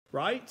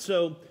right?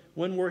 So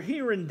when we're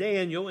here in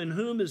Daniel, in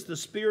whom is the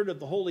spirit of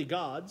the holy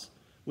gods,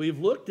 we've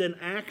looked in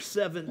Acts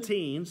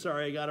 17.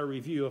 Sorry, I got a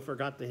review. I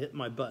forgot to hit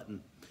my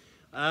button.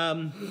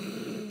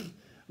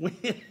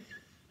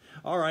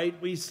 All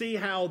right, we see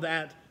how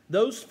that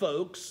those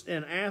folks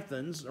in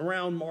Athens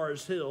around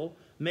Mars Hill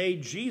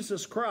made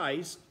Jesus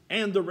Christ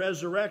and the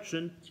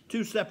resurrection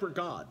two separate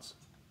gods.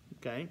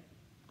 Okay?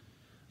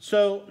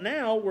 So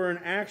now we're in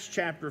Acts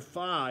chapter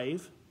 4,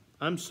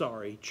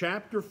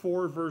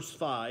 verse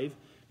 5,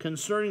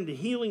 concerning the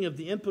healing of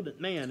the impotent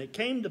man. It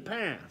came to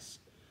pass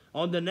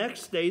on the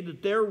next day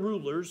that their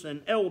rulers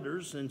and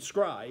elders and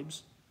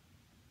scribes,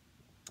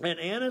 and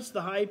Annas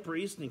the high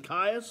priest, and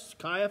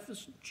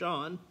Caiaphas,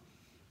 John,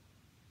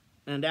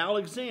 and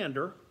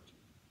Alexander,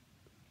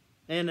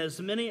 and as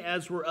many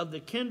as were of the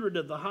kindred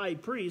of the high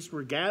priest,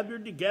 were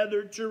gathered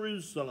together at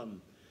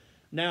Jerusalem.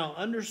 Now,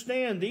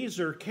 understand, these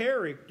are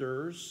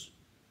characters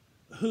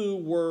who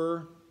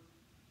were,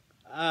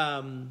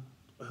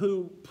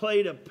 who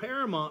played a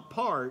paramount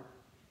part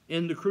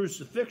in the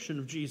crucifixion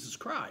of Jesus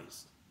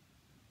Christ.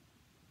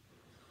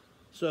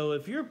 So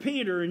if you're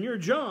Peter and you're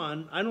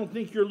John, I don't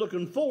think you're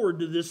looking forward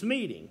to this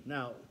meeting.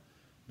 Now,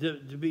 to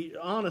be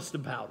honest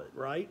about it,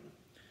 right?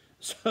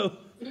 So,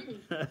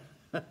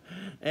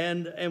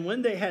 and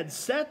when they had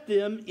set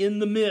them in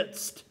the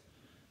midst,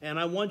 and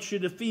I want you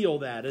to feel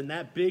that, in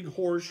that big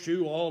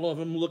horseshoe, all of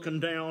them looking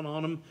down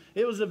on them,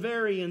 it was a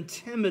very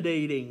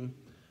intimidating,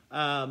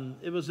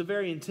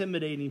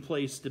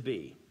 place to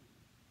be.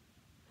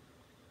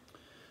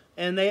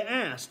 And they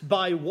asked,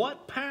 by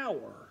what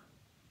power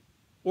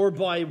or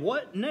by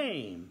what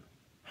name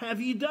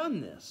have ye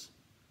done this?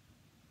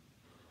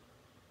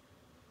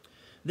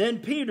 Then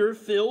Peter,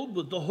 filled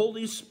with the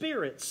Holy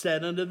Spirit,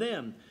 said unto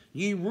them,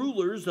 ye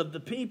rulers of the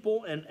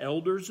people and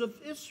elders of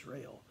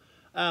Israel.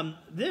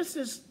 This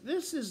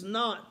is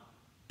not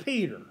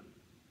Peter.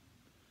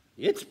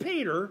 It's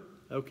Peter,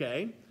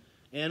 okay?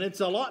 And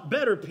it's a lot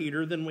better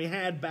Peter than we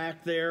had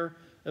back there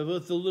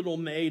with the little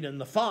maid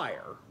and the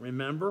fire,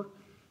 remember?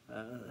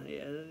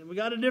 We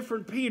got a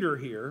different Peter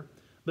here.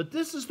 But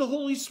this is the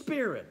Holy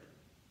Spirit.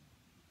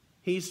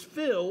 He's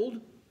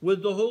filled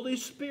with the Holy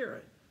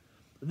Spirit.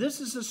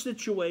 This is a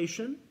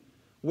situation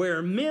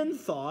where men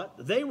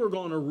thought they were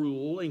going to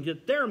rule and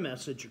get their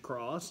message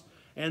across,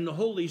 and the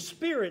Holy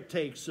Spirit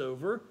takes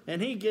over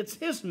and he gets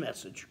his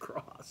message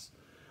across.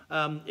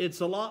 It's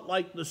a lot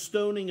like the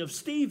stoning of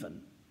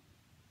Stephen.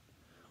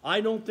 I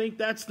don't think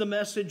that's the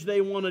message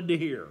they wanted to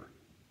hear,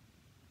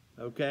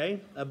 okay,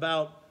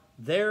 about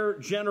their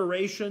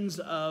generations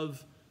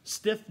of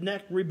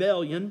stiff-necked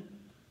rebellion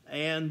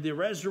and the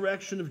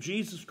resurrection of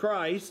Jesus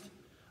Christ.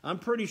 I'm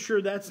pretty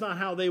sure that's not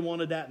how they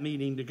wanted that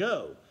meeting to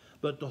go.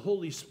 But the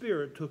Holy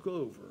Spirit took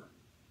over.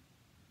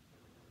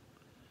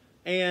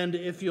 And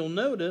if you'll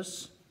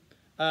notice,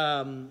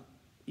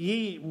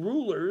 ye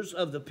rulers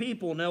of the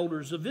people and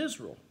elders of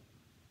Israel,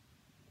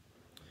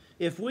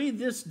 if we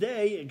this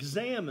day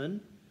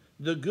examine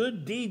the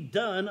good deed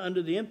done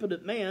unto the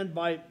impotent man,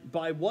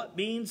 by what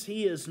means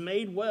he is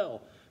made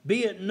well,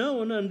 be it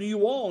known unto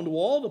you all and to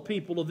all the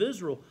people of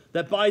Israel,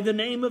 that by the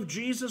name of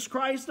Jesus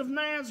Christ of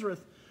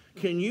Nazareth.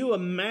 Can you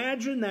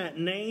imagine that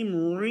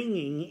name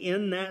ringing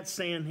in that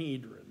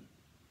Sanhedrin?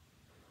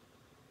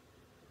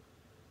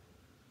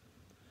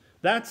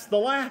 That's the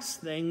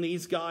last thing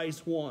these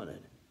guys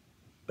wanted.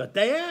 But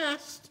they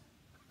asked,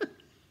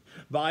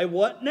 by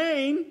what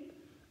name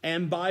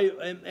and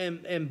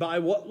by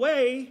what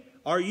way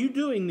are you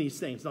doing these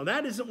things? Now,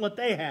 that isn't what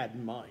they had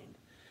in mind.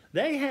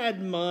 They had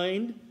in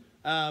mind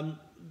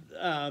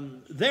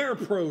their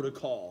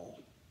protocol,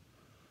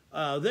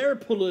 their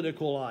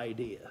political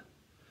idea.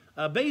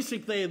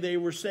 Basically, they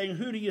were saying,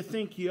 who do you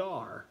think you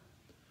are,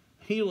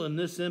 healing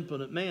this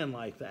impotent man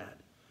like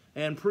that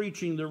and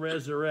preaching the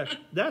resurrection?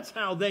 That's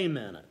how they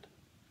meant it,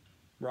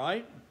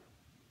 right?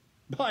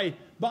 By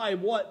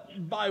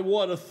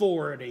what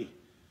authority?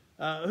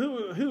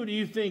 Who do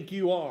you think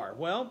you are?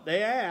 Well,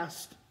 they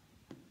asked.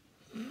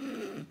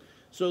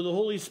 So the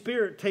Holy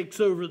Spirit takes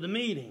over the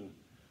meeting.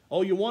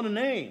 Oh, you want a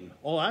name?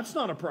 Oh, that's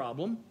not a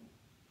problem.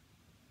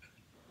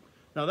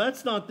 Now,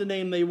 that's not the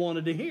name they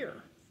wanted to hear.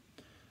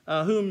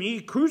 Whom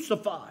ye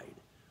crucified,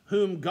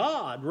 whom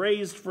God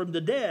raised from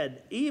the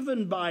dead,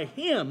 even by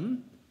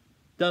him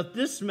doth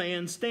this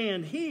man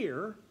stand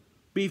here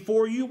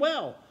before you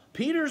well.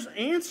 Peter's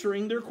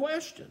answering their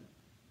question.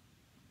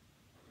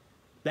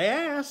 They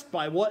asked,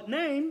 by what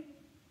name?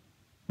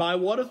 By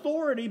what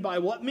authority? By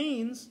what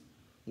means?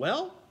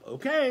 Well,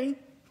 okay.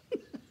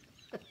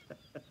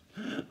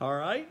 All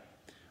right.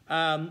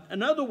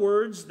 In other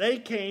words, they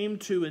came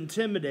to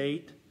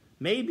intimidate,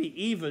 maybe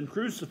even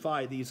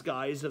crucify these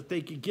guys if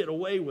they could get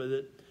away with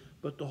it.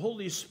 But the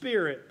Holy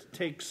Spirit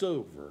takes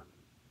over.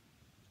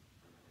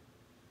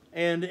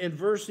 And in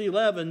verse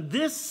 11,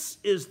 this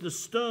is the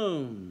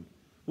stone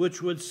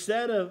which was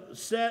set at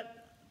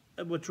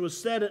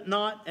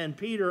naught, and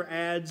Peter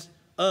adds,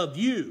 of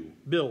you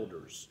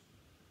builders.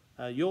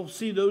 You'll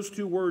see those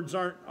two words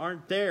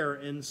aren't there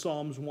in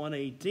Psalms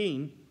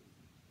 118,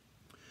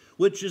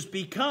 which has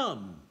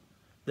become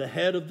the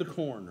head of the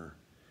corner.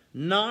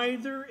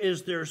 Neither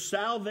is there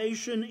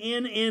salvation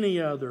in any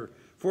other,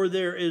 for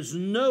there is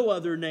no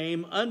other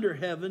name under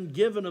heaven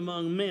given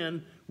among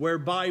men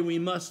whereby we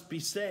must be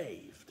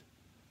saved.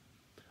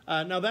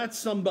 Now that's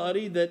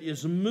somebody that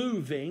is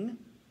moving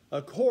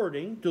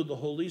according to the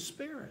Holy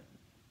Spirit.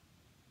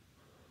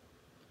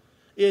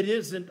 It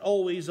isn't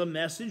always a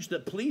message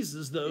that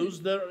pleases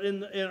those that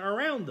are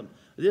around them.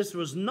 This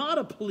was not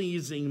a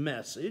pleasing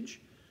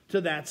message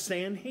to that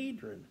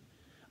Sanhedrin.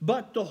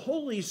 But the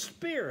Holy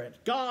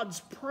Spirit, God's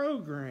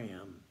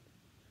program,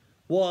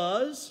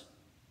 was,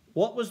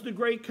 what was the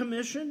Great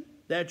Commission?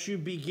 That you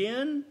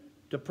begin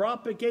to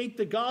propagate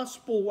the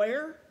gospel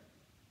where?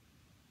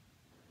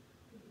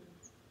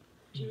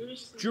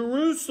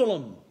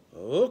 Jerusalem.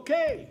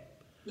 Okay.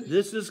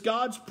 This is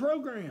God's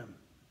program.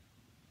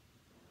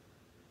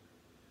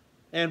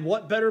 And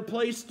what better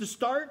place to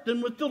start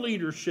than with the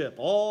leadership,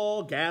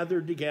 all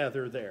gathered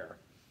together there.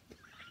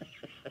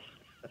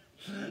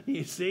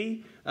 You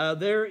see,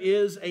 there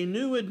is a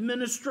new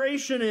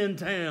administration in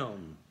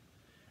town,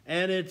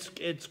 and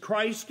it's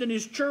Christ and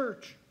his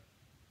church.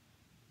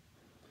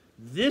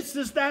 This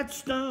is that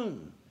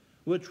stone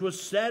which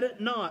was set at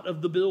naught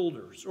of the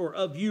builders, or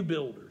of you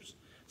builders.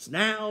 It's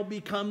now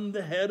become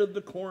the head of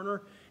the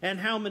corner. And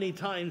how many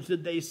times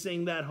did they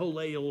sing that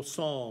Hallel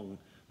song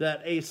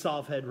that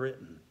Asaph had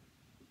written?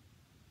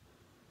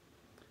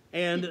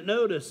 And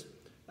notice,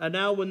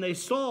 now when they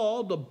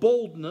saw the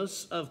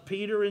boldness of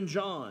Peter and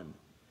John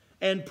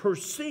and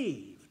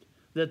perceived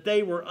that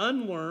they were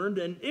unlearned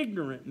and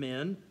ignorant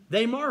men,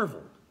 they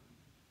marveled.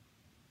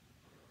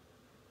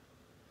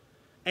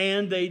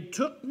 And they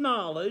took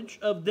knowledge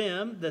of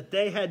them that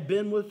they had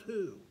been with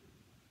who?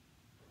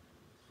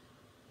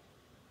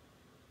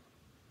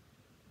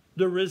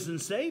 The risen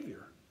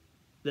Savior.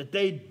 That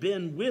they'd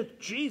been with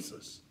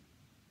Jesus.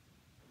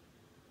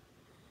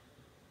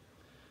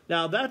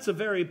 Now, that's a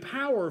very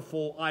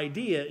powerful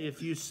idea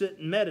if you sit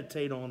and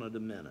meditate on it a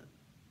minute.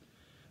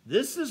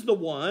 This is the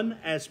one,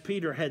 as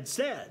Peter had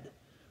said,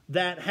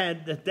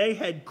 that they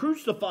had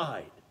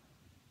crucified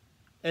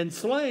and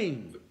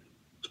slain,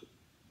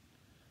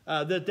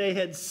 that they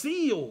had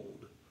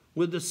sealed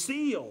with the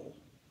seal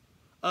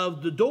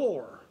of the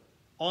door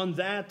on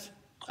that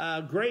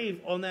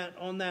grave, on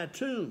that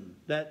tomb,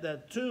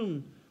 that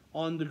tomb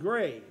on the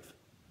grave,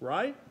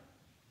 right?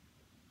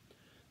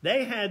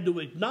 They had to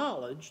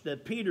acknowledge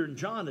that Peter and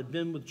John had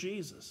been with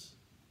Jesus.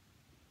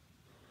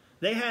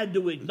 They had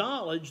to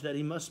acknowledge that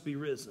he must be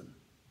risen.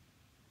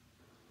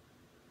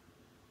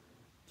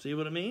 See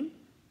what I mean?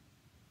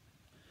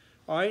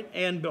 All right,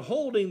 and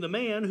beholding the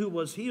man who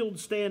was healed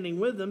standing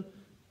with them,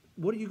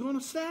 what are you going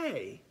to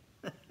say?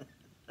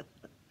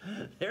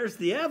 There's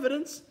the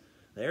evidence.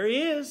 There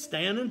he is,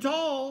 standing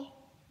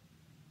tall.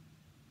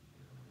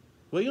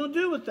 What are you going to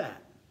do with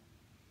that?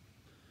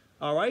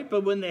 All right,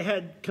 but when they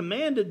had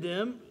commanded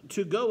them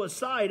to go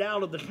aside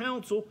out of the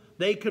council,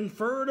 they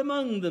conferred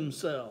among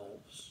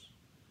themselves,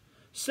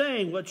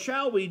 saying, what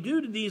shall we do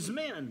to these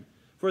men?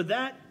 For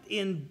that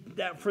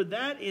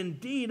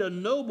indeed a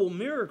noble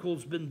miracle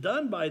has been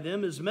done by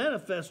them is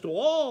manifest to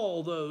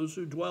all those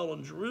who dwell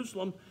in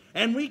Jerusalem,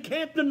 and we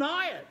can't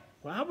deny it.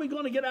 Well, how are we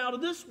going to get out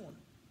of this one?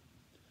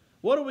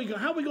 How are we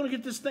going to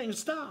get this thing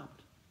stopped?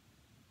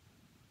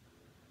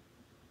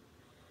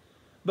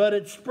 But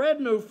it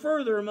spread no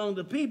further among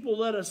the people.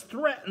 Let us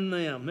threaten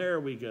them. There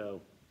we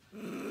go.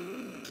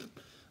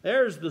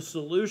 There's the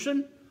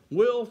solution.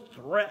 We'll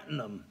threaten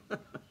them.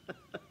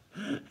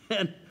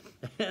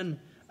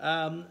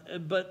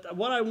 But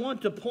what I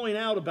want to point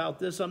out about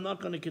this, I'm not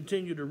going to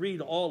continue to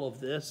read all of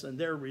this and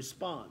their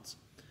response.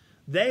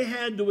 They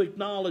had to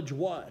acknowledge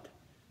what?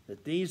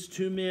 That these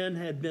two men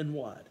had been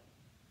what?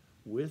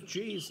 With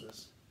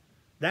Jesus.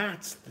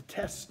 That's the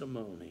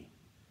testimony.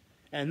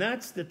 And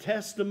that's the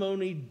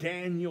testimony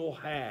Daniel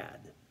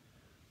had.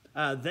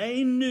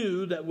 They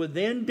knew that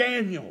within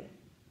Daniel,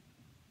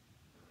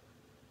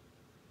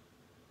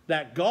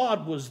 that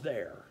God was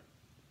there.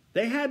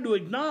 They had to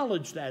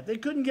acknowledge that. They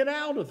couldn't get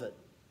out of it.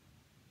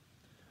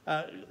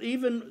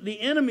 Even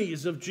the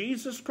enemies of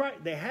Jesus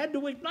Christ, they had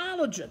to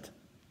acknowledge it.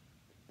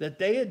 That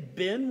they had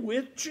been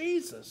with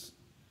Jesus.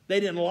 They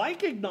didn't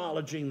like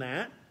acknowledging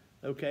that.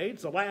 Okay,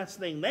 it's the last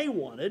thing they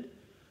wanted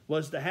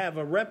was to have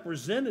a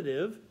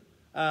representative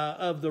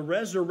of the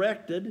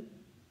resurrected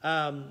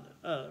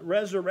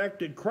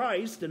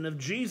Christ and of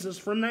Jesus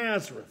from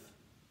Nazareth.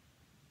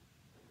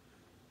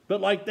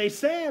 But like they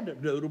said, a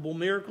notable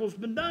miracle's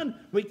been done.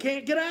 We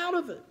can't get out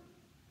of it.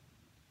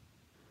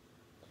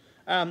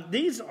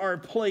 These are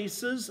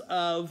places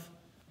of,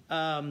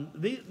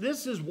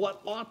 this is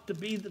what ought to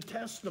be the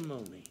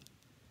testimony.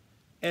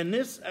 And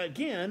this,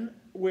 again,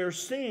 we're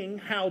seeing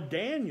how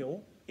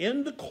Daniel,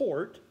 in the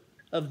court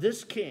of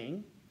this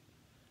king,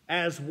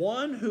 as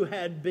one who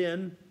had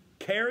been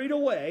carried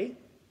away,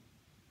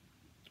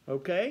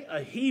 okay,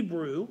 a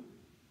Hebrew,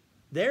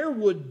 there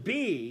would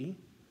be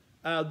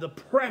the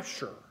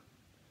pressure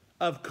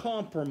of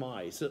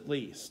compromise, at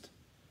least.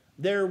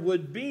 There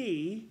would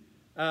be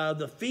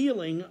the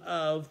feeling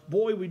of,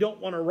 boy, we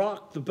don't want to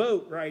rock the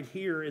boat right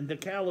here in the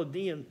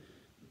Chaldean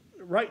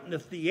right in the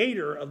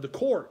theater of the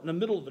court, in the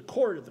middle of the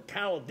court of the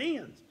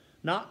Chaldeans.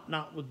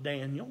 Not with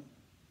Daniel.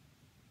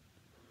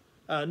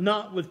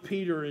 Not with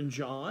Peter and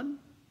John.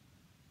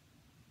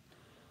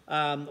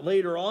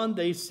 Later on,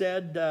 they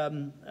said,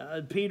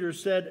 Peter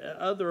said,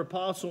 other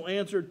apostle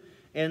answered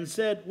and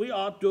said, we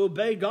ought to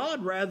obey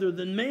God rather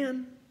than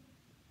men.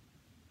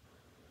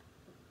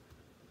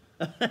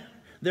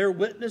 They're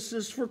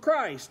witnesses for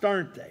Christ,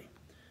 aren't they?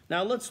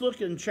 Now let's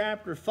look in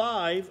chapter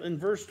 5 and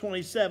verse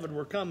 27.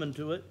 We're coming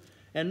to it.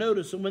 And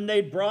notice, when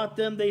they brought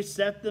them, they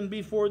set them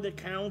before the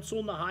council,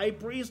 and the high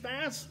priest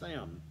asked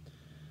them,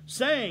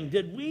 saying,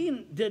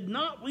 Did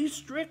not we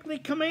strictly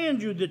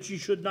command you that you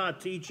should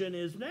not teach in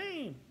his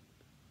name?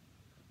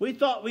 We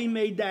thought we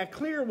made that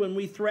clear when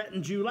we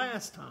threatened you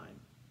last time.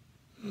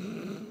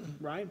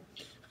 Right?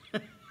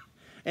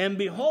 And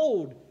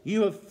behold,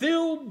 you have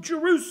filled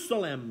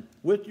Jerusalem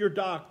with your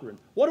doctrine.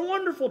 What a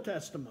wonderful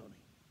testimony.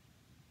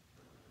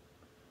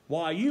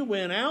 Why, you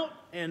went out,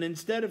 and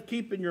instead of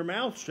keeping your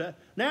mouth shut,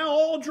 now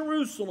all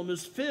Jerusalem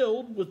is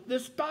filled with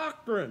this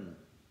doctrine.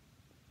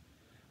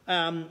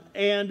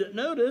 And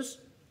notice,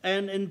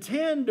 and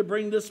intend to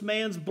bring this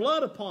man's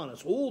blood upon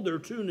us. Oh, their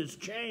tune has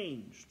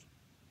changed.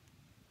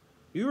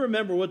 You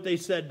remember what they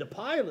said to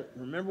Pilate.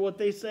 Remember what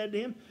they said to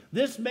him?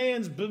 This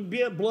man's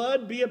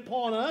blood be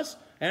upon us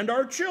and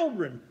our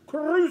children.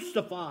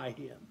 Crucify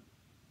him.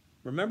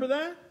 Remember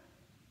that?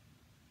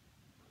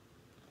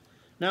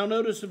 Now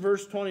notice in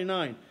verse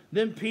 29.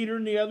 Then Peter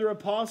and the other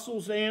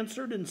apostles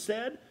answered and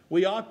said,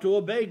 we ought to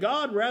obey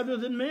God rather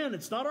than men.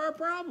 It's not our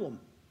problem.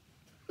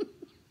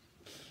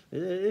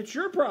 It's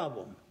your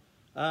problem.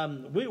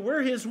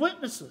 We're his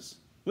witnesses.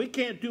 We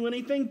can't do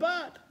anything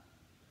but.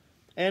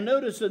 And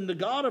notice, and the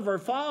God of our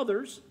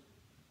fathers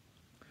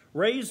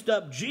raised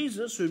up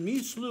Jesus, whom ye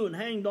slew and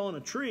hanged on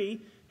a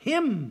tree.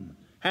 Him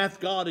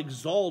hath God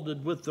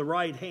exalted with the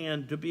right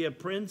hand to be a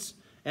prince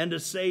and a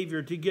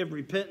savior, to give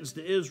repentance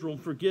to Israel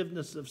and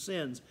forgiveness of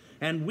sins.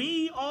 And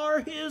we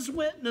are his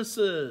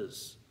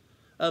witnesses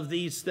of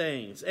these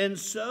things. And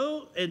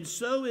so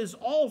is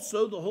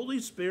also the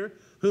Holy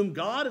Spirit, whom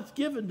God hath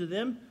given to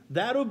them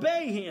that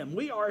obey him.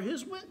 We are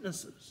his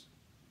witnesses.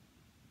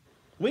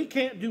 We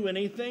can't do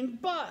anything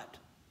but.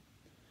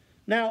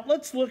 Now,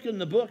 let's look in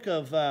the book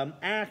of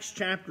Acts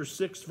chapter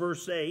 6,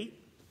 verse 8.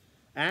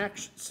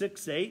 Acts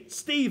 6, 8.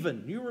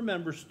 Stephen, you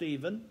remember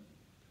Stephen.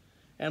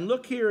 And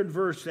look here in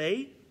verse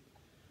 8.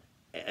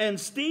 And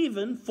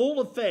Stephen, full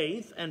of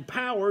faith and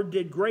power,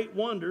 did great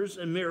wonders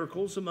and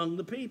miracles among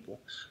the people.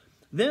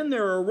 Then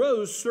there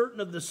arose certain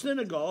of the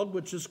synagogue,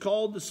 which is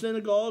called the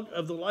synagogue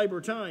of the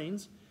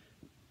Libertines,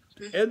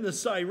 and the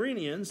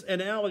Cyrenians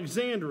and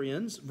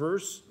Alexandrians,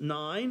 verse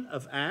 9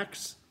 of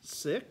Acts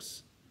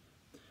 6,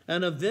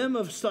 and of them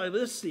of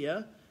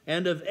Cilicia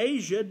and of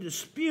Asia,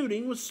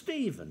 disputing with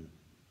Stephen.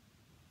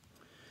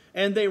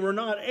 And they were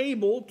not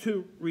able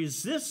to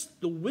resist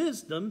the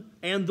wisdom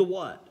and the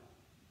what?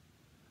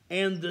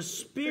 And the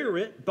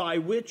spirit by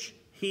which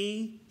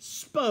he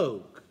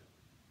spoke.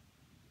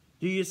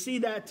 Do you see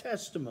that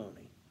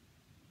testimony?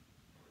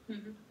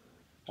 Mm-hmm.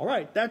 All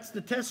right, that's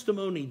the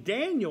testimony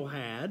Daniel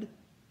had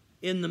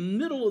in the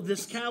middle of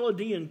this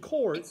Chaldean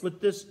court with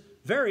this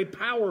very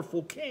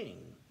powerful king.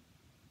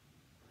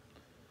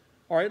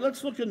 All right,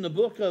 let's look in the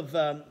book of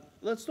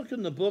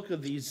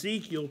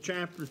Ezekiel,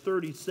 chapter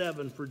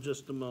 37, for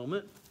just a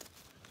moment.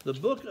 The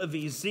book of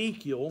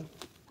Ezekiel,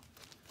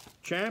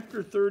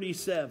 chapter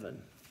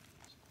 37.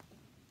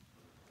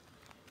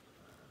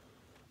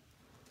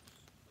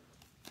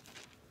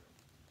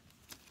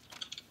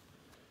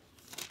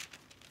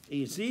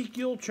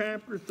 Ezekiel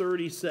chapter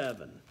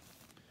 37.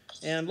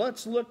 And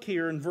let's look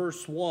here in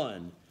verse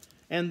 1.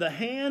 And the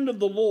hand of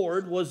the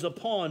Lord was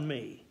upon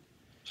me,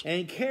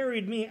 and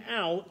carried me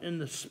out in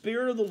the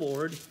spirit of the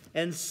Lord,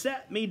 and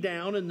set me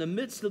down in the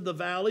midst of the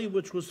valley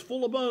which was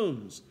full of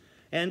bones,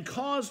 and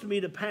caused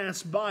me to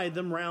pass by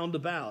them round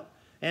about.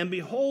 And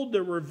behold,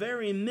 there were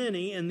very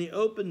many in the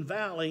open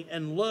valley,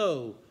 and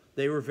lo,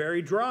 they were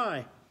very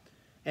dry.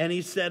 And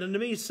he said unto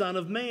me, Son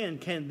of man,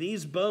 can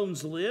these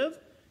bones live?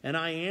 And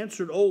I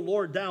answered, O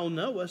Lord, thou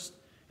knowest.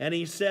 And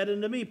he said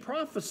unto me,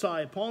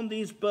 Prophesy upon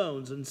these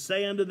bones, and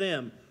say unto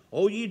them,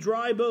 O ye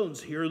dry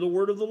bones, hear the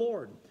word of the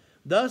Lord.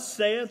 Thus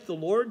saith the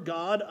Lord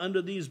God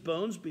unto these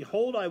bones,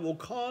 Behold, I will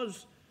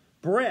cause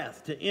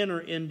breath to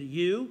enter into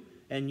you,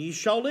 and ye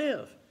shall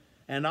live.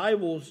 And I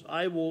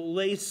will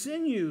lay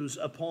sinews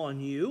upon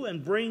you,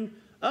 and bring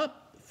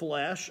up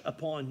flesh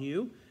upon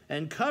you,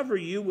 and cover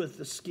you with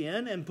the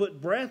skin, and put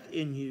breath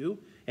in you,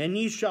 and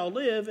ye shall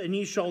live, and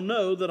ye shall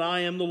know that I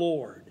am the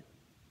Lord.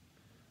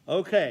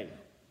 Okay,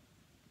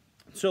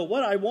 so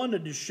what I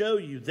wanted to show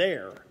you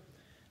there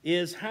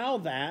is how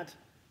that,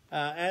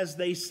 as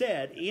they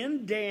said,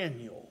 in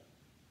Daniel,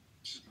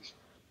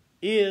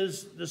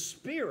 is the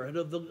spirit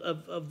of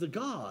the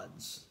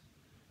gods.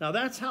 Now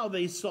that's how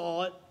they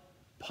saw it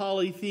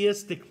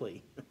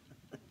polytheistically.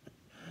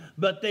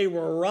 But they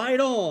were right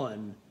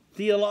on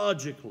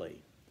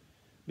theologically,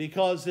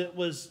 because it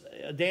was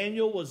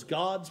Daniel was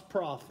God's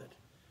prophet,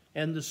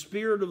 and the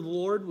Spirit of the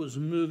Lord was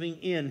moving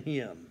in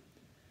him.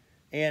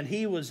 And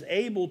he was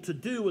able to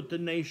do what the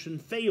nation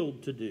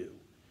failed to do.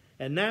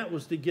 And that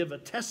was to give a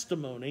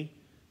testimony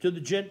to the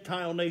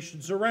Gentile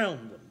nations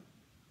around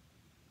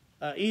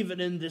them. Even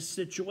in this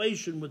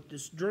situation with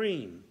this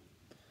dream.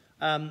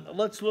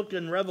 Let's look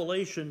in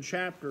Revelation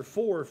chapter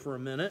 4 for a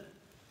minute.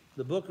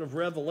 The book of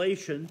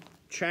Revelation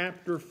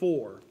chapter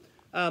 4.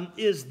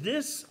 Is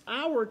this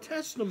our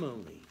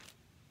testimony?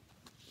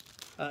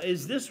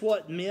 Is this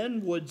what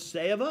men would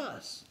say of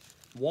us?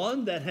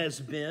 One that has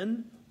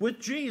been with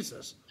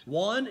Jesus.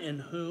 One in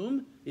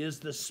whom is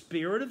the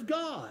Spirit of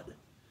God.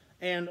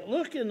 And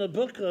look in the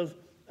book of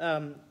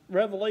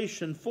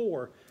Revelation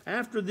 4.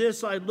 After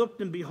this I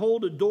looked, and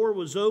behold, a door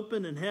was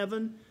open in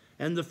heaven.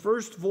 And the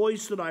first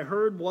voice that I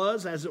heard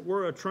was, as it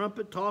were, a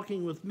trumpet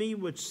talking with me,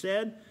 which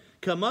said,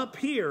 Come up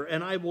here,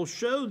 and I will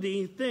show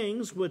thee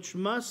things which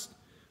must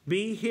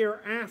be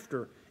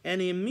hereafter.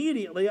 And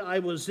immediately I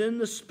was in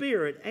the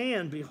Spirit,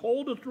 and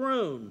behold, a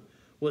throne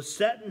was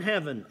set in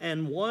heaven,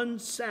 and one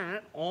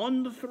sat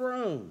on the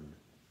throne.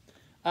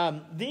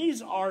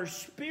 These are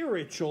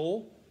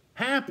spiritual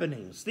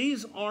happenings.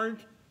 These aren't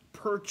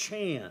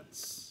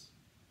perchance.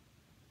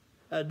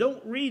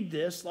 Don't read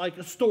this like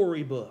a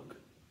storybook.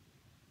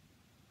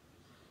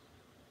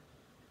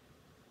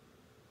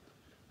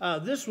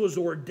 This was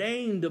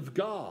ordained of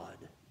God,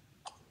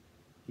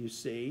 you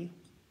see.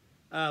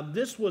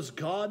 This was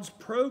God's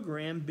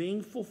program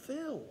being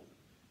fulfilled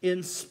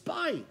in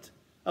spite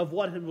of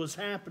what was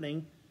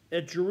happening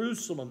at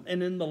Jerusalem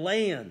and in the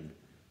land,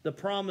 the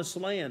promised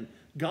land.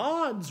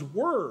 God's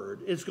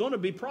word is going to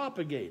be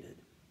propagated.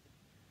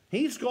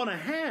 He's going to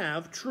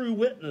have true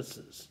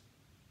witnesses,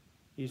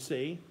 you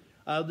see.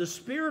 The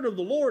Spirit of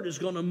the Lord is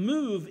going to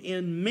move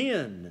in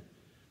men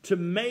to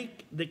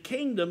make the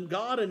kingdom,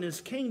 God and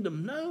His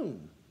kingdom,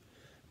 known.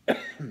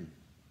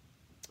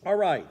 All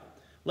right,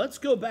 let's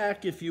go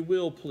back, if you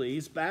will,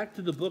 please, back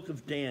to the book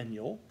of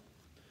Daniel.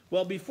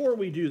 Well, before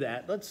we do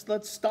that,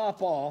 let's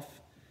stop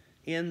off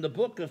in the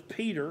book of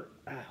Peter,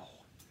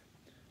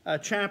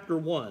 chapter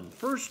 1.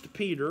 1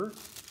 Peter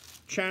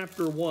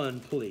chapter 1,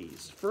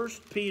 please. 1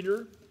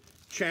 Peter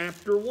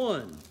chapter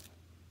 1.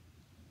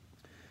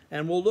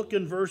 And we'll look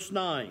in verse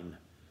 9.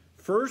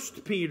 1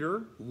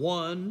 Peter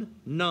 1,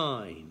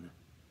 9.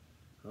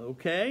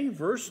 Okay,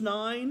 verse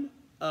 9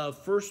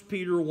 of 1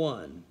 Peter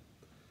 1.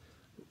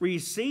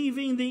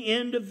 Receiving the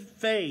end of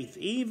faith,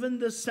 even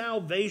the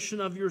salvation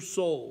of your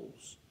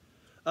souls,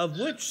 of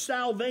which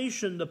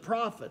salvation the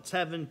prophets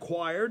have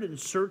inquired and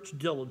searched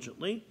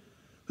diligently,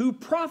 who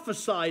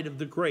prophesied of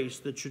the grace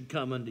that should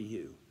come unto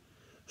you.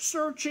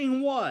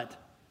 Searching what?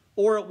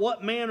 Or at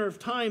what manner of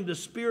time the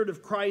Spirit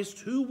of Christ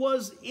who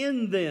was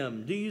in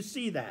them. Do you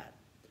see that?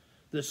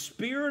 The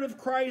Spirit of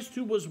Christ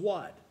who was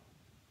what?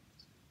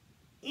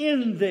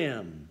 In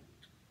them.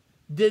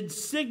 Did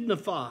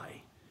signify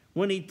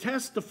when He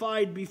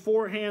testified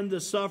beforehand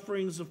the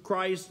sufferings of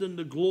Christ and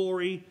the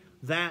glory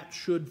that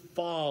should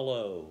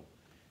follow.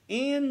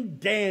 In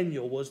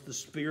Daniel was the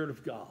Spirit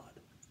of God.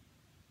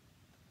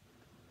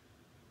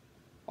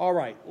 All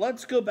right,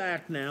 let's go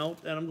back now,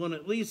 and I'm going to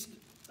at least,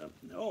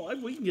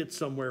 we can get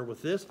somewhere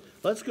with this.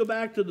 Let's go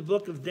back to the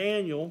book of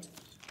Daniel,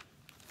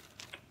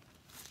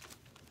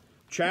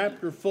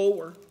 chapter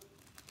 4,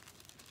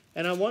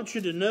 and I want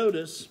you to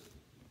notice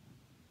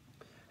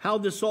how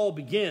this all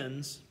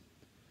begins.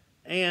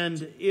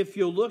 And if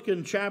you look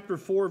in chapter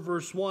 4,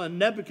 verse 1,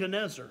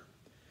 Nebuchadnezzar,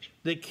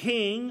 the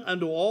king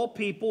unto all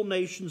people,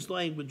 nations,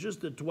 languages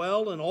that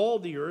dwell in all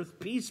the earth,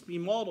 peace be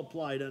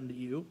multiplied unto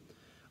you.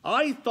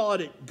 I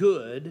thought it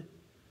good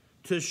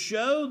to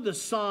show the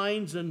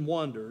signs and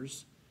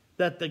wonders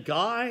that the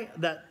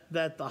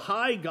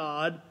high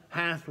God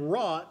hath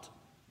wrought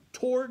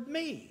toward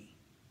me.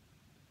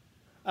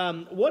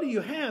 What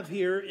you have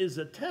here is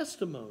a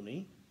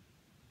testimony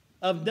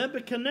of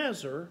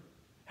Nebuchadnezzar,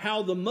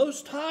 how the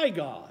Most High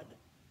God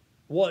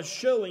was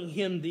showing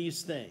him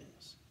these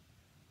things.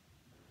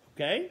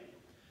 Okay?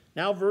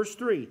 Now verse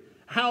 3.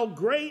 How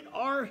great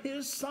are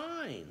His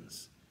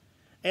signs,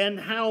 and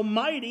how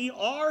mighty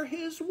are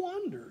His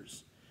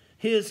wonders.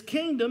 His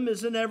kingdom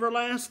is an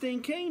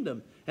everlasting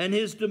kingdom, and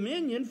His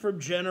dominion from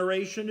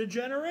generation to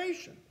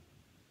generation.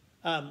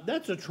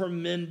 That's a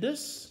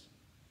tremendous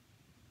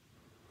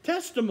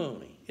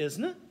testimony,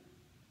 isn't it?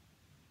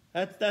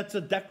 That's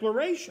a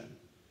declaration.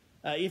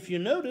 If you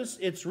notice,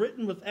 it's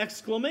written with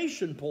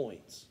exclamation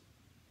points.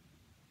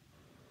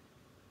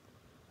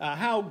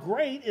 How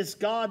great is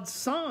God's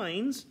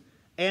signs,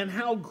 and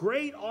how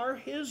great are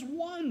His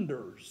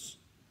wonders.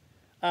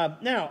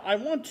 Now, I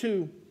want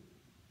to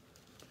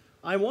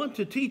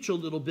teach a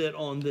little bit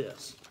on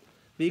this,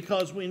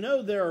 because we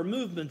know there are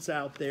movements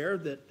out there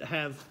that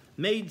have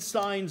made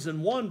signs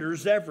and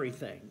wonders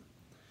everything.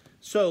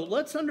 So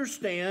let's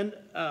understand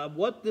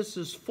what this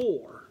is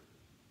for,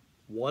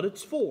 what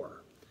it's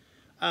for.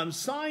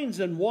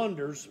 Signs and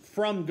wonders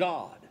from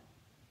God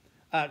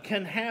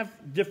can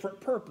have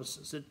different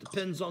purposes. It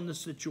depends on the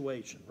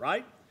situation,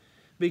 right?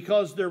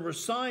 Because there were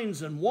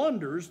signs and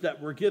wonders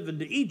that were given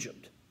to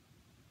Egypt.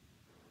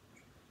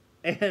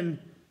 And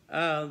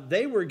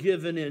they were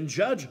given in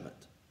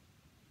judgment.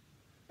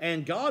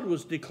 And God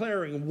was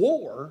declaring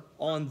war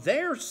on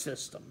their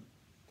system,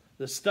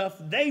 the stuff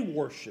they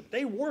worshiped.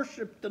 They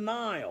worshiped the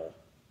Nile.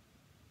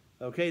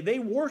 Okay, they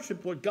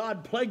worshiped what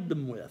God plagued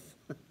them with.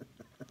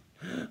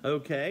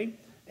 Okay,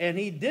 and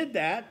he did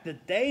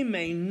that they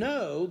may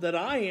know that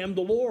I am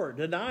the Lord,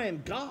 that I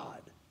am God.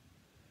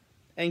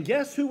 And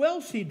guess who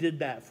else he did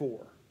that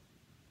for?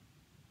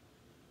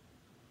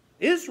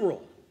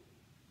 Israel.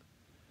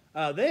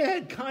 They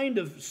had kind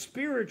of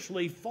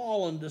spiritually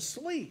fallen to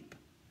sleep.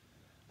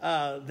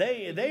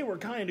 They were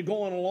kind of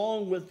going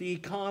along with the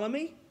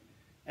economy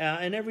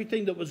and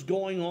everything that was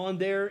going on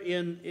there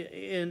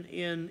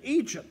in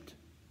Egypt.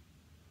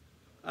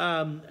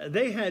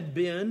 They had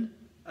been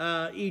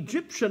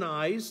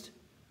Egyptianized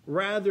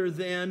rather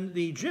than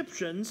the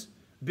Egyptians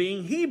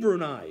being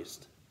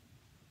Hebrewnized,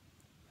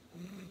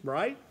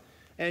 right?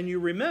 And you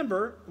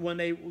remember when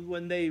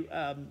they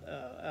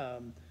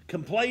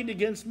complained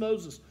against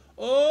Moses,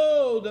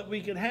 oh, that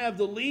we could have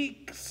the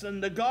leeks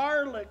and the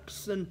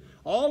garlics and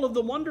all of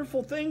the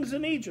wonderful things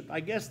in Egypt. I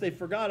guess they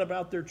forgot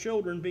about their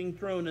children being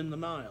thrown in the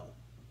Nile.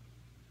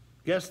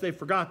 Guess they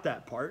forgot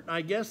that part.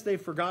 I guess they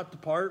forgot the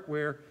part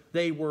where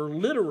they were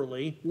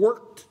literally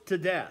worked to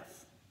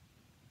death.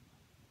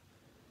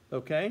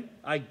 Okay?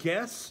 I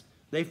guess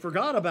they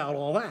forgot about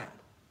all that.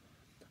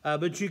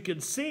 But you can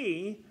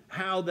see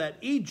how that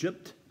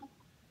Egypt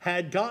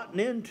had gotten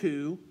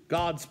into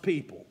God's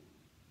people.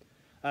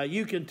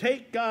 You can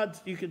take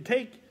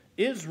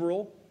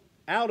Israel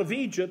out of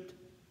Egypt,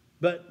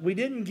 but we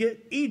didn't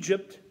get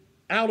Egypt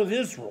out of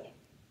Israel.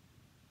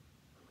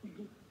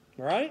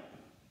 Right?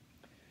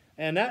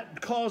 And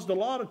that caused a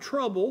lot of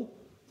trouble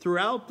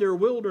throughout their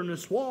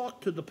wilderness walk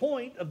to the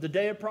point of the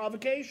day of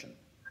provocation.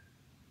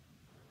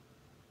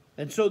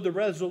 And so the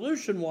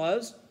resolution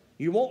was,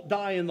 you won't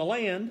die in the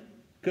land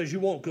because you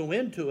won't go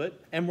into it,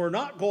 and we're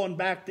not going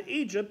back to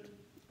Egypt,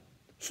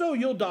 so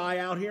you'll die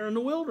out here in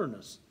the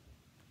wilderness.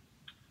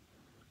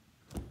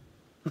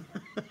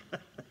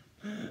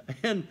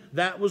 And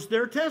that was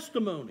their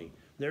testimony.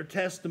 Their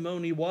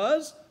testimony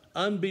was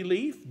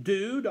unbelief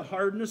due to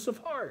hardness of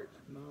heart.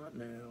 Not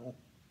now.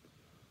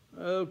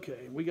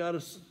 Okay, we got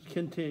to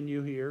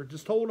continue here.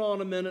 Just hold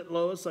on a minute,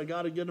 Lois. I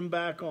got to get them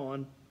back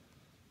on.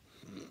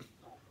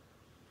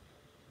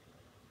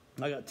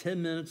 I got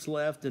 10 minutes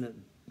left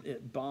and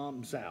it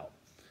bombs out.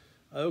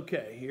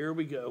 Okay, here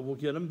we go. We'll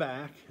get them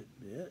back.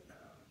 Admit.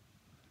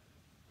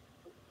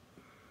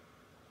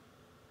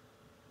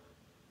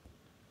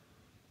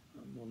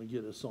 I'm going to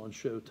get us on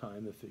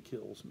Showtime if it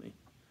kills me.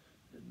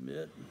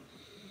 Admit.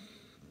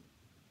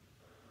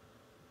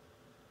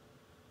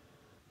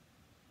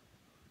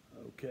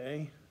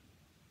 Okay.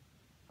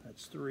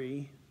 That's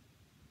 3.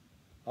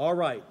 All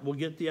right, we'll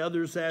get the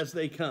others as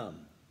they come.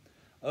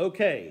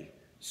 Okay,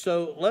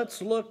 so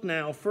let's look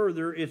now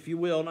further, if you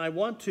will. And I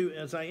want to,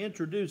 as I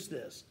introduce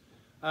this,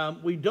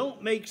 we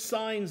don't make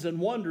signs and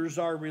wonders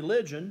our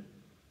religion.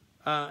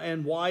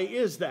 And why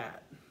is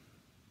that?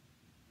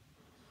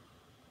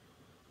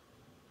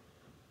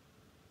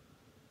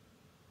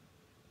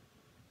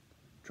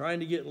 Trying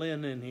to get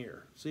Lynn in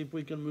here. See if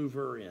we can move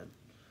her in.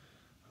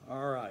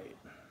 All right.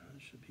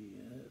 That should be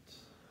it.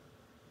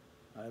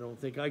 I don't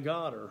think I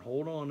got her.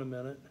 Hold on a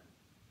minute.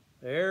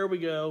 There we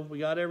go. We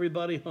got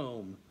everybody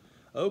home.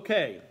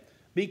 Okay.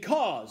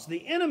 Because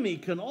the enemy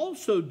can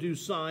also do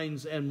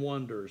signs and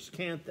wonders,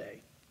 can't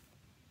they?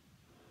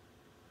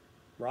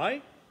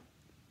 Right?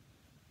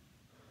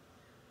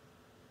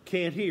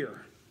 Can't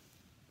hear.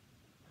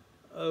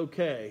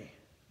 Okay.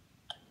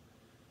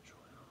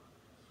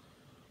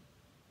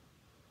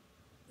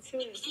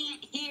 We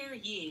can't hear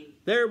you.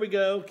 There we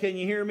go. Can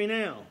you hear me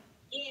now?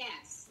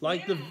 Yes.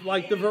 Like the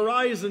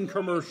Verizon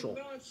commercial.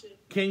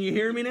 Can you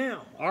hear me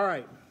now? All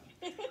right.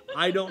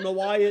 I don't know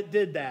why it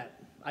did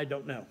that. I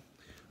don't know.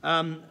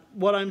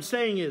 What I'm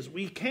saying is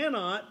we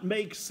cannot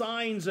make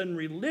signs and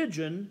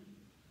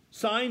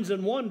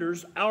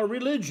wonders our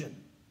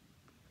religion.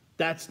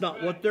 That's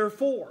not what they're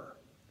for.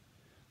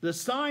 The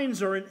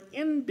signs are an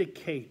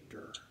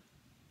indicator.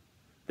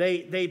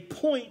 They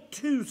point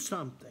to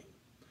something.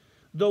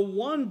 The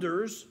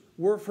wonders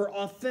were for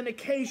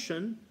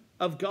authentication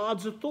of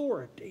God's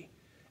authority.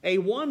 A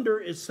wonder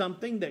is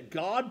something that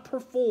God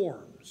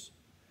performs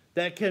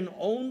that can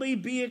only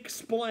be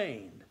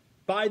explained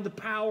by the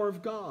power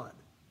of God.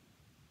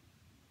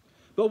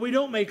 But we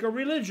don't make a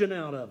religion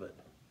out of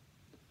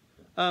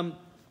it.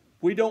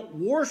 We don't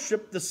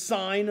worship the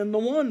sign and the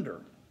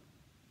wonder.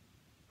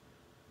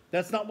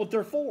 That's not what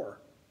they're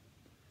for.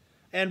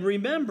 And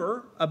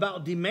remember,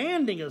 about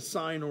demanding a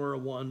sign or a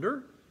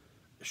wonder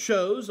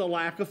shows a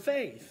lack of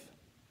faith.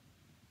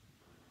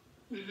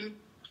 Mm-hmm.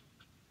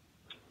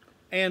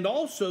 And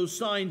also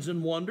signs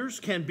and wonders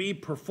can be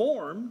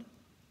performed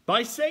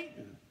by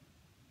Satan.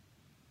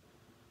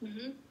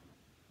 Mm-hmm.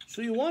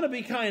 So you want to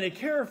be kind of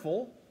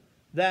careful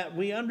that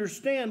we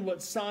understand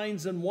what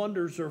signs and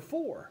wonders are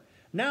for.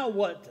 Now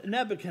what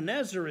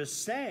Nebuchadnezzar is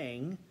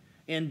saying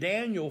in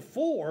Daniel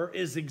 4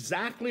 is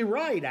exactly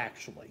right,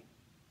 actually.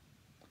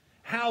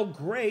 How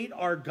great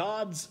are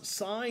God's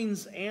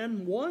signs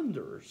and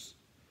wonders.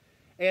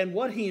 And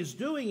what he's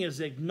doing is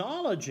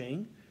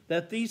acknowledging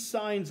that these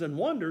signs and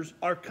wonders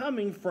are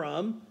coming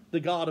from the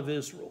God of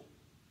Israel.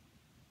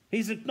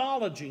 He's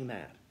acknowledging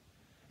that.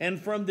 And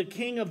from the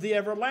King of the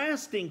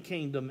everlasting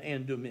kingdom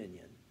and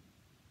dominion.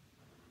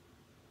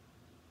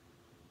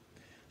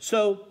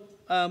 So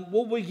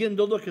we'll begin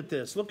to look at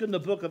this. Look in the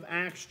book of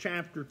Acts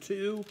chapter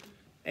 2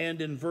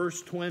 and in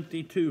verse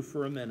 22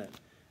 for a minute.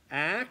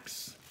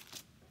 Acts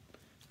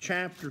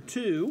chapter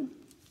 2.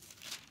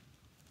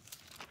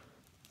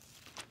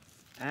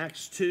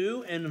 Acts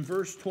 2 and in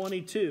verse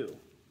 22.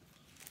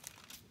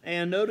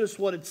 And notice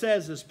what it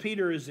says as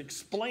Peter is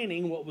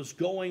explaining what was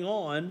going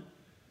on.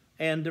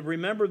 And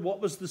remember, what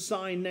was the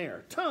sign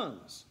there?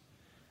 Tongues.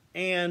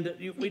 And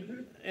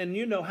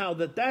you know how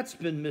that's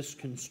been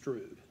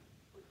misconstrued.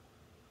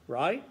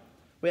 Right?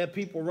 We have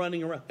people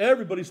running around.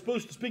 Everybody's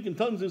supposed to speak in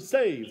tongues and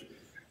saved.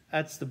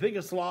 That's the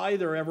biggest lie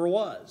there ever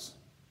was.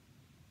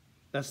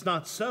 That's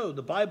not so.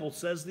 The Bible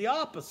says the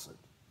opposite.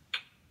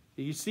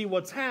 You see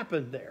what's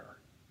happened there.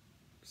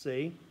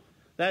 See?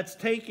 That's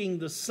taking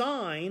the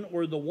sign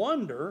or the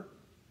wonder,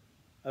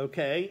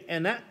 okay,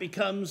 and that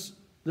becomes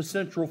the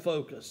central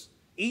focus,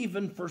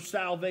 even for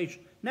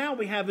salvation. Now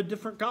we have a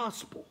different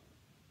gospel.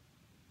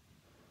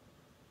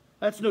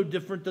 That's no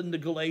different than the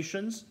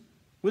Galatians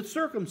with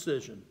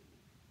circumcision.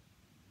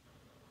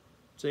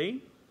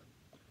 See?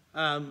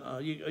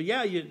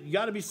 You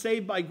got to be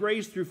saved by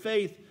grace through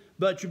faith,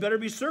 but you better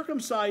be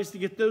circumcised to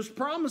get those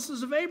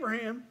promises of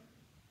Abraham.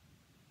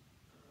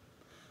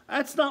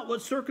 That's not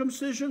what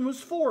circumcision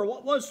was for.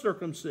 What was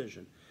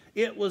circumcision?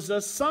 It was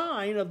a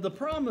sign of the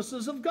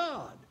promises of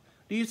God.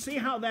 Do you see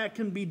how that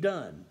can be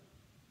done?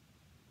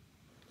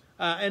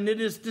 And it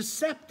is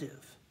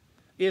deceptive.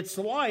 It's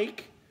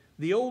like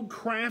the old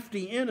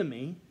crafty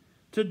enemy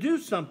to do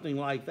something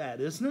like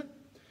that, isn't it?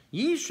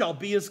 Ye shall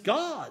be as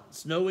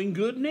gods, knowing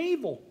good and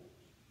evil.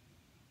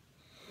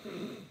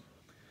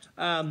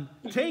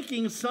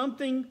 Taking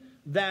something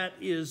that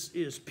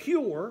is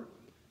pure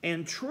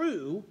and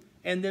true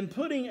and then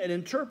putting an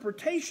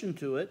interpretation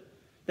to it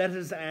that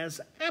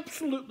has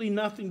absolutely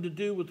nothing to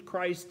do with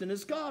Christ and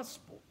his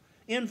gospel.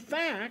 In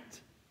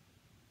fact,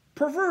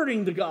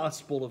 perverting the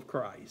gospel of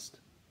Christ.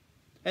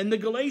 And the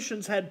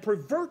Galatians had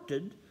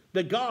perverted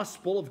the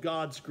gospel of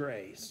God's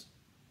grace.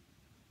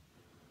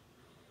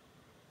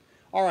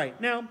 All right,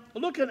 now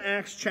look at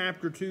Acts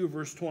chapter 2,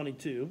 verse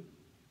 22.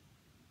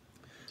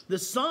 The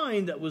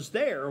sign that was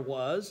there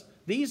was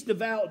these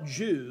devout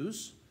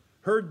Jews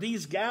heard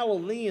these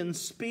Galileans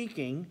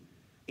speaking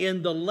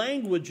in the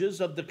languages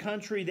of the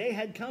country they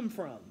had come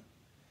from.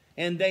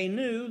 And they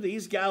knew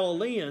these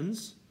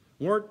Galileans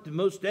weren't the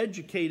most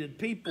educated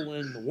people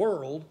in the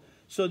world,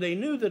 so they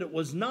knew that it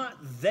was not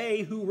they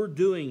who were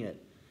doing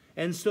it.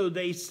 And so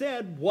they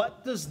said,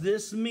 what does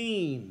this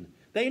mean?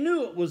 They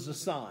knew it was a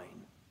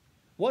sign.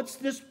 What's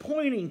this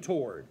pointing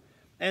toward?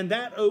 And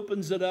that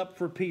opens it up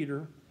for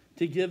Peter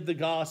to give the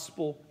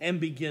gospel and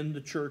begin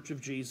the church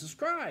of Jesus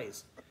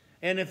Christ.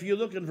 And if you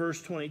look in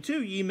verse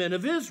 22, ye men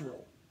of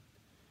Israel,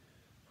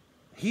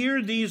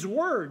 hear these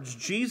words,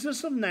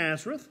 Jesus of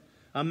Nazareth,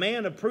 a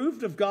man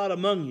approved of God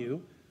among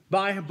you,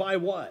 by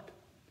what?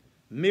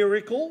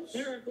 Miracles,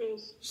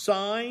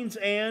 signs,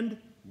 and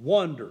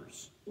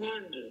wonders,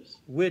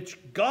 which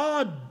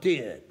God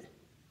did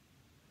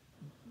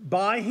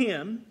by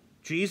him,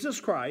 Jesus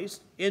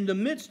Christ, in the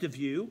midst of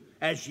you,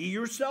 as ye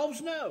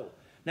yourselves know.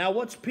 Now,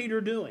 what's Peter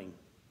doing?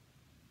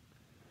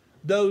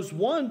 Those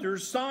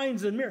wonders,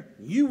 signs, and miracles,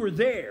 you were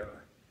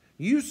there.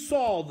 You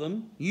saw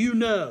them, you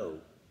know.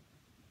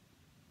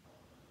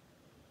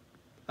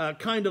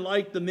 Kind of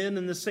like the men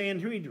in the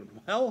Sanhedrin.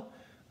 Well,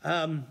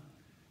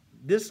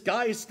 this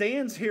guy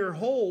stands here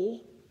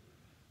whole.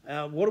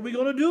 What are we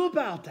going to do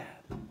about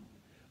that?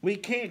 We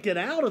can't get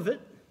out of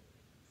it.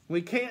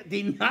 We can't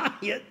deny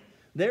it.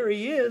 There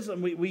he is,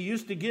 and we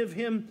used to give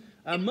him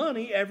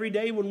money every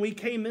day when we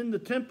came in the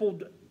temple.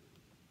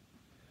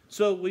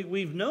 So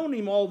we've known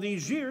him all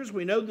these years.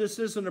 We know this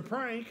isn't a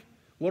prank.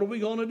 What are we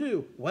going to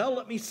do? Well,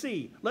 let me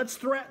see. Let's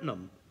threaten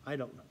him. I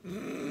don't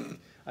know.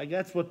 I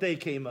guess that's what they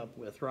came up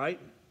with, right?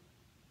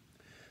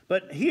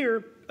 But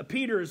here,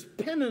 Peter is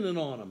pinning it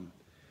on him.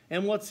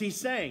 And what's he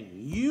saying?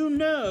 You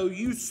know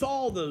you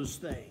saw those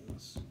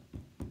things.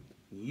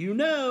 You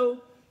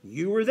know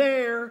you were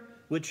there,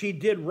 which he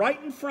did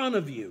right in front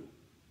of you.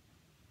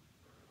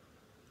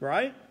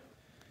 Right?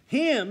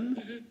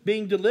 Him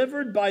being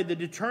delivered by the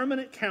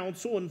determinate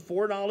counsel and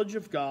foreknowledge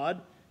of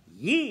God,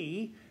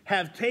 ye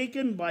have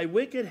taken by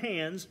wicked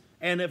hands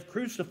and have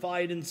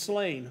crucified and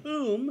slain,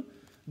 whom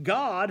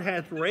God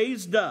hath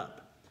raised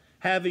up,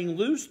 having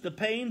loosed the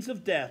pains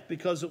of death,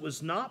 because it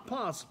was not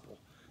possible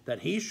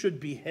that he should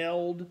be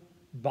held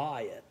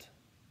by it.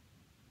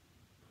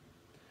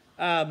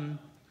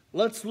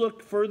 Let's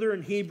look further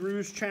in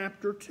Hebrews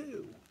chapter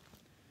 2.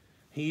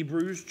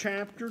 Hebrews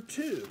chapter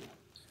 2.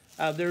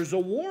 There's a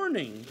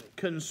warning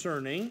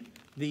concerning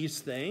these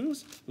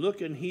things.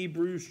 Look in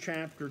Hebrews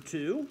chapter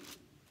 2.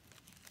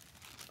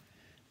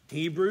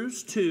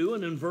 Hebrews 2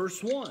 and in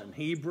verse 1.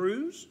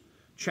 Hebrews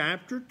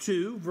chapter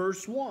 2,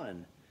 verse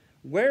 1.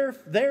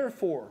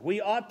 Therefore,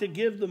 we ought to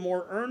give the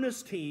more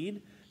earnest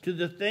heed to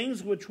the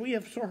things which we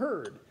have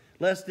heard,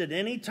 lest at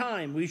any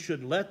time we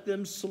should let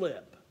them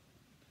slip.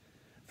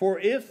 For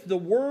if the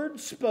word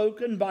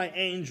spoken by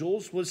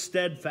angels was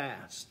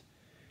steadfast,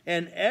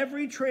 and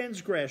every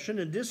transgression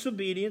and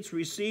disobedience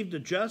received a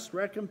just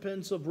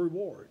recompense of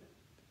reward,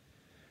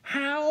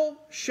 how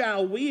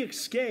shall we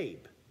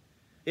escape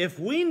if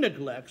we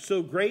neglect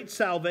so great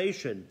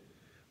salvation,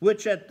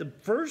 which at the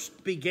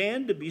first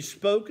began to be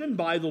spoken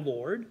by the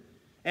Lord,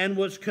 and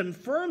was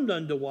confirmed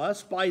unto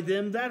us by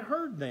them that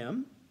heard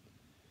them,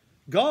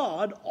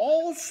 God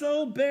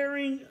also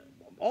bearing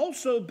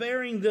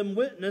them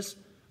witness,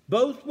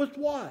 both with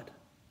what?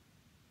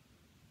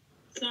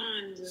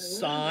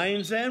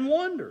 Signs and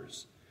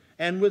wonders,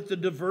 and with the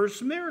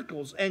diverse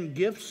miracles and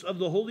gifts of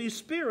the Holy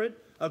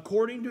Spirit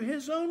according to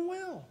his own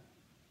will.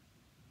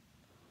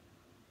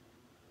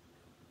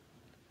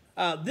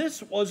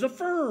 This was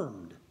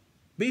affirmed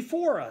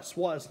before us,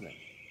 wasn't it?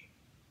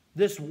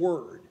 This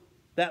word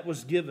that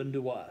was given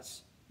to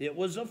us. It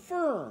was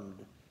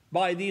affirmed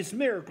by these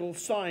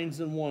miracles, signs,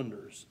 and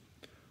wonders.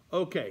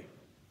 Okay.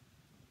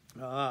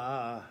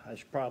 I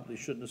probably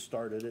shouldn't have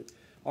started it.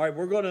 All right,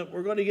 we're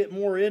going to get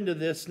more into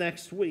this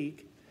next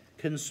week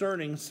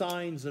concerning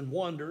signs and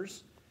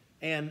wonders,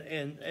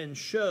 and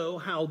show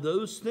how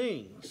those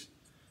things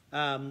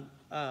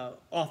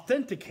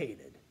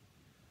authenticated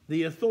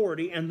the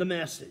authority and the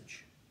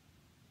message.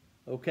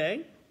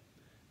 Okay?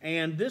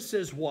 And this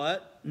is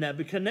what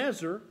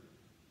Nebuchadnezzar,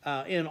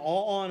 in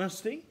all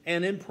honesty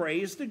and in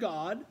praise to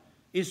God,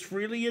 is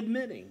freely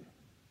admitting.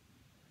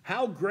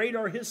 How great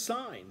are his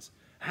signs?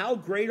 How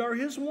great are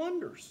his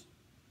wonders?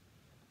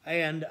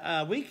 And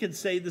we could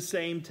say the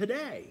same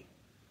today.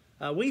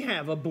 We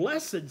have a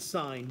blessed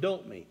sign,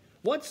 don't we?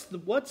 What's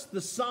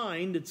the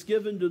sign that's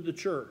given to the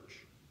church?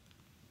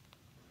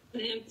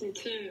 The empty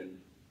tomb.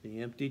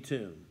 The empty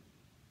tomb.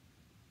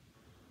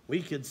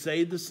 We could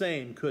say the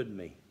same, couldn't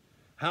we?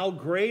 How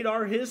great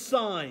are his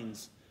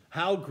signs?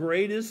 How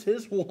great is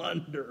his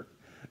wonder,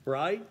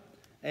 right?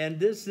 And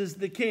this is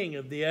the King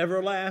of the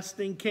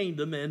everlasting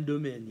kingdom and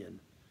dominion.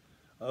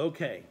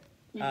 Okay.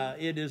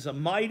 It is a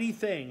mighty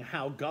thing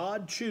how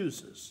God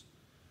chooses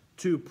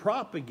to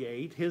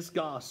propagate his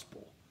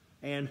gospel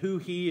and who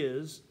he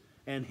is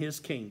and his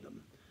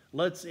kingdom.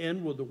 Let's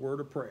end with a word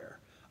of prayer.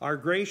 Our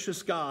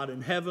gracious God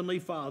and heavenly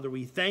Father,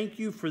 we thank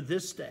you for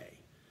this day.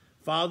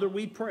 Father,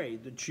 we pray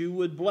that you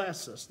would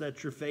bless us,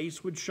 that your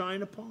face would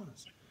shine upon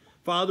us.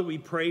 Father, we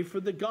pray for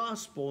the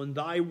gospel and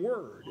thy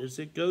word as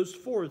it goes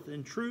forth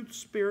in truth,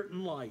 spirit,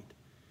 and light.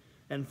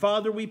 And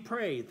Father, we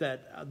pray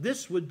that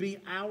this would be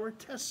our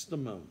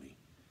testimony,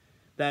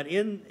 that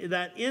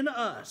in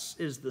us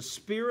is the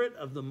Spirit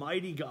of the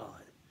mighty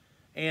God,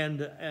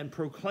 and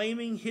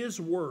proclaiming his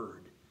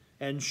word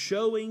and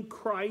showing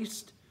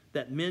Christ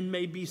that men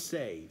may be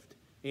saved.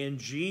 In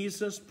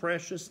Jesus'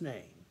 precious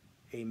name,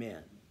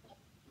 amen.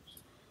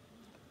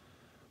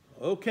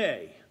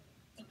 Okay.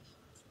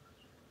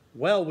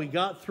 Well, we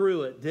got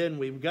through it, didn't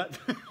we? We got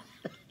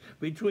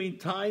between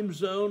time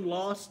zone,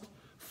 lost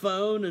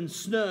phone, and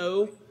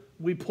snow,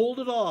 we pulled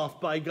it off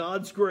by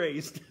God's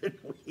grace,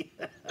 didn't we?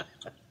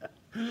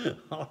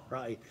 All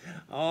right.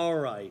 All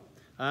right.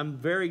 I'm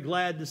very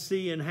glad to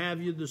see and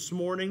have you this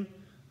morning.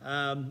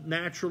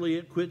 Naturally,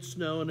 it quit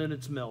snowing and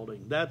it's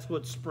melting. That's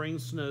what spring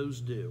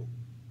snows do.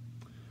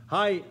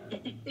 Hi,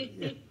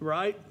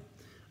 right?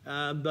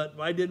 But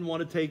I didn't want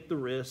to take the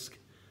risk.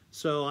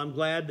 So I'm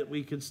glad that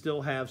we can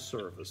still have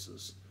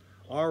services.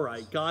 All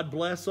right. God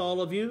bless all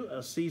of you.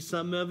 I'll see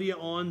some of you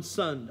on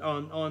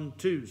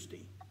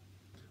Tuesday.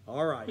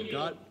 All right.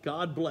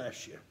 God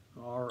bless you.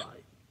 All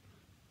right.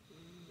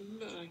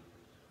 Bye.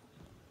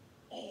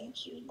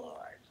 Thank you,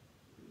 Lord.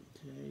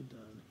 Okay,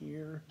 done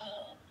here.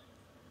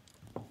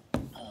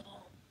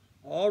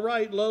 All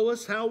right,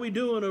 Lois, how we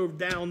doing over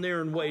down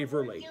there in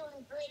Waverly? We're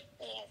doing great,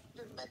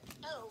 Pastor, but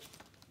no.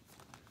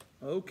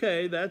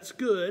 Okay, that's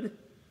good.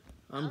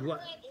 I'm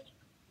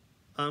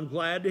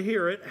glad to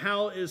hear it.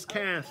 How is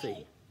Kathy?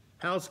 Okay.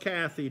 How's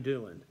Kathy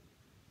doing?